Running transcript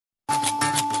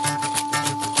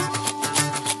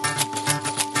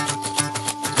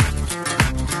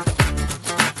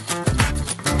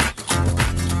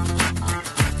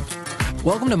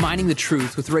Welcome to Mining the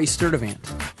Truth with Ray Sturdivant.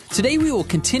 Today we will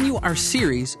continue our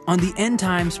series on the End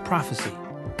Times prophecy.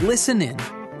 Listen in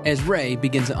as Ray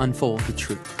begins to unfold the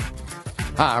truth.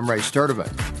 Hi, I'm Ray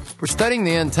Sturdivant. We're studying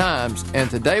the end times,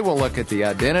 and today we'll look at the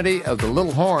identity of the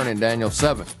little horn in Daniel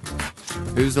 7.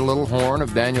 Who's the little horn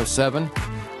of Daniel 7?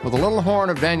 Well, the little horn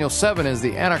of Daniel 7 is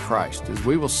the Antichrist, as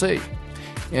we will see.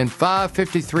 In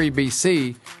 553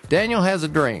 BC, Daniel has a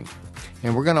dream,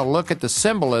 and we're going to look at the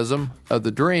symbolism of the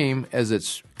dream as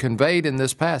it's conveyed in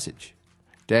this passage.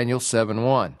 Daniel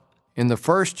 7:1. In the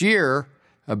first year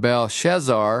of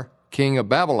Belshazzar, king of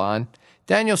Babylon,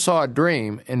 Daniel saw a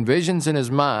dream and visions in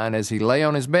his mind as he lay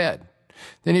on his bed.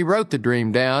 Then he wrote the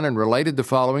dream down and related the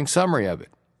following summary of it.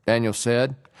 Daniel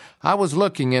said, I was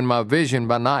looking in my vision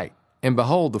by night, and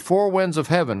behold, the four winds of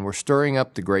heaven were stirring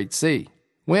up the great sea.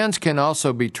 Winds can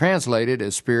also be translated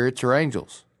as spirits or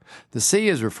angels. The sea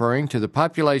is referring to the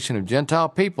population of Gentile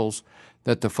peoples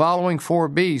that the following four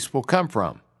beasts will come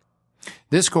from.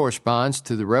 This corresponds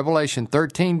to the Revelation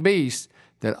 13 beast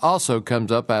that also comes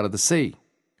up out of the sea.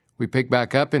 We pick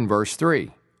back up in verse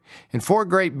 3. And four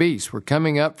great beasts were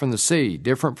coming up from the sea,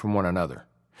 different from one another.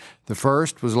 The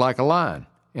first was like a lion,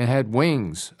 and had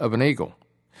wings of an eagle.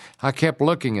 I kept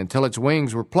looking until its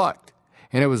wings were plucked,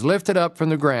 and it was lifted up from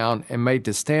the ground and made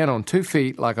to stand on 2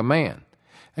 feet like a man.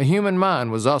 A human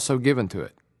mind was also given to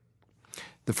it.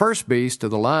 The first beast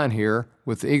of the lion here,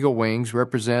 with eagle wings,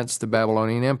 represents the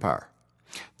Babylonian Empire.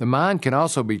 The mind can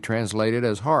also be translated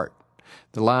as heart.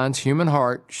 The lion's human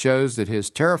heart shows that his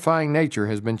terrifying nature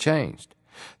has been changed.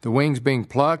 The wings being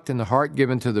plucked and the heart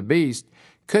given to the beast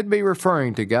could be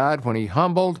referring to God when he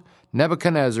humbled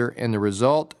Nebuchadnezzar, and the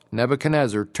result,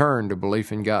 Nebuchadnezzar turned to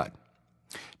belief in God.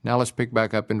 Now let's pick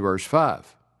back up in verse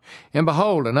 5. And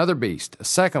behold, another beast, a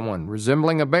second one,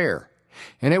 resembling a bear,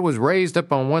 and it was raised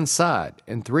up on one side,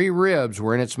 and 3 ribs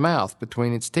were in its mouth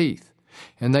between its teeth.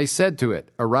 And they said to it,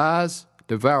 Arise,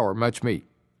 devour much meat.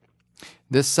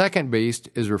 This second beast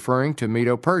is referring to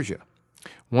Medo-Persia.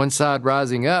 One side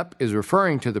rising up is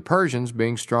referring to the Persians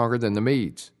being stronger than the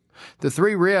Medes. The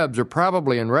 3 ribs are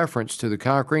probably in reference to the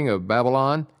conquering of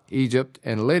Babylon, Egypt,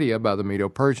 and Lydia by the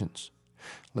Medo-Persians.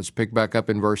 Let's pick back up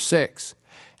in verse 6.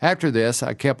 After this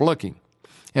I kept looking,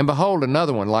 and behold,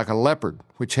 another one like a leopard,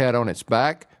 which had on its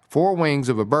back 4 wings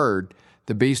of a bird.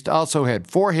 The beast also had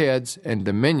 4 heads, and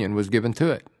dominion was given to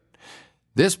it.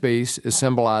 This beast is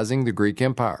symbolizing the Greek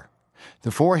Empire. The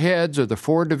 4 heads are the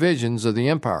 4 divisions of the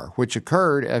empire, which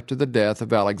occurred after the death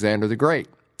of Alexander the Great.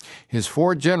 His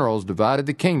 4 generals divided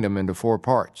the kingdom into 4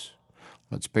 parts.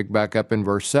 Let's pick back up in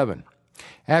verse 7.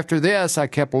 After this I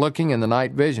kept looking in the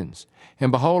night visions,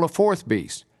 and behold, a 4th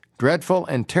beast, dreadful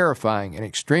and terrifying and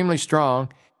extremely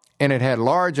strong, and it had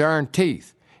large iron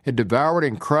teeth. It devoured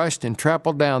and crushed and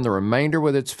trampled down the remainder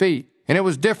with its feet, and it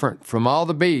was different from all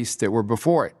the beasts that were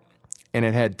before it, and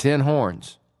it had 10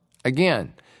 horns.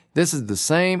 Again, this is the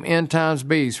same end times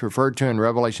beast referred to in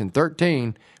Revelation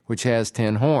 13, which has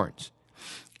 10 horns.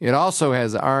 It also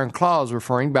has iron claws,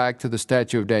 referring back to the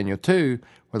statue of Daniel 2,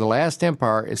 where the last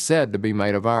empire is said to be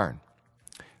made of iron.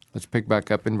 Let's pick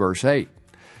back up in verse 8.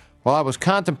 While I was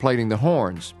contemplating the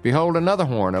horns, behold, another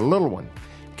horn, a little one,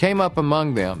 came up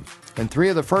among them, and 3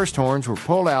 of the first horns were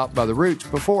pulled out by the roots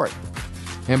before it.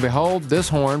 And behold, this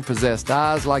horn possessed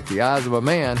eyes like the eyes of a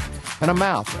man, and a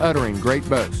mouth uttering great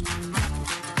boast.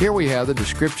 Here we have the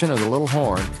description of the little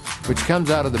horn, which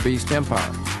comes out of the beast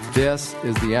empire. This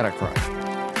is the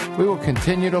Antichrist. We will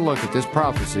continue to look at this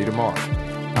prophecy tomorrow.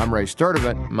 I'm Ray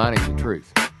Sturdivant, Mining the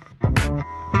Truth.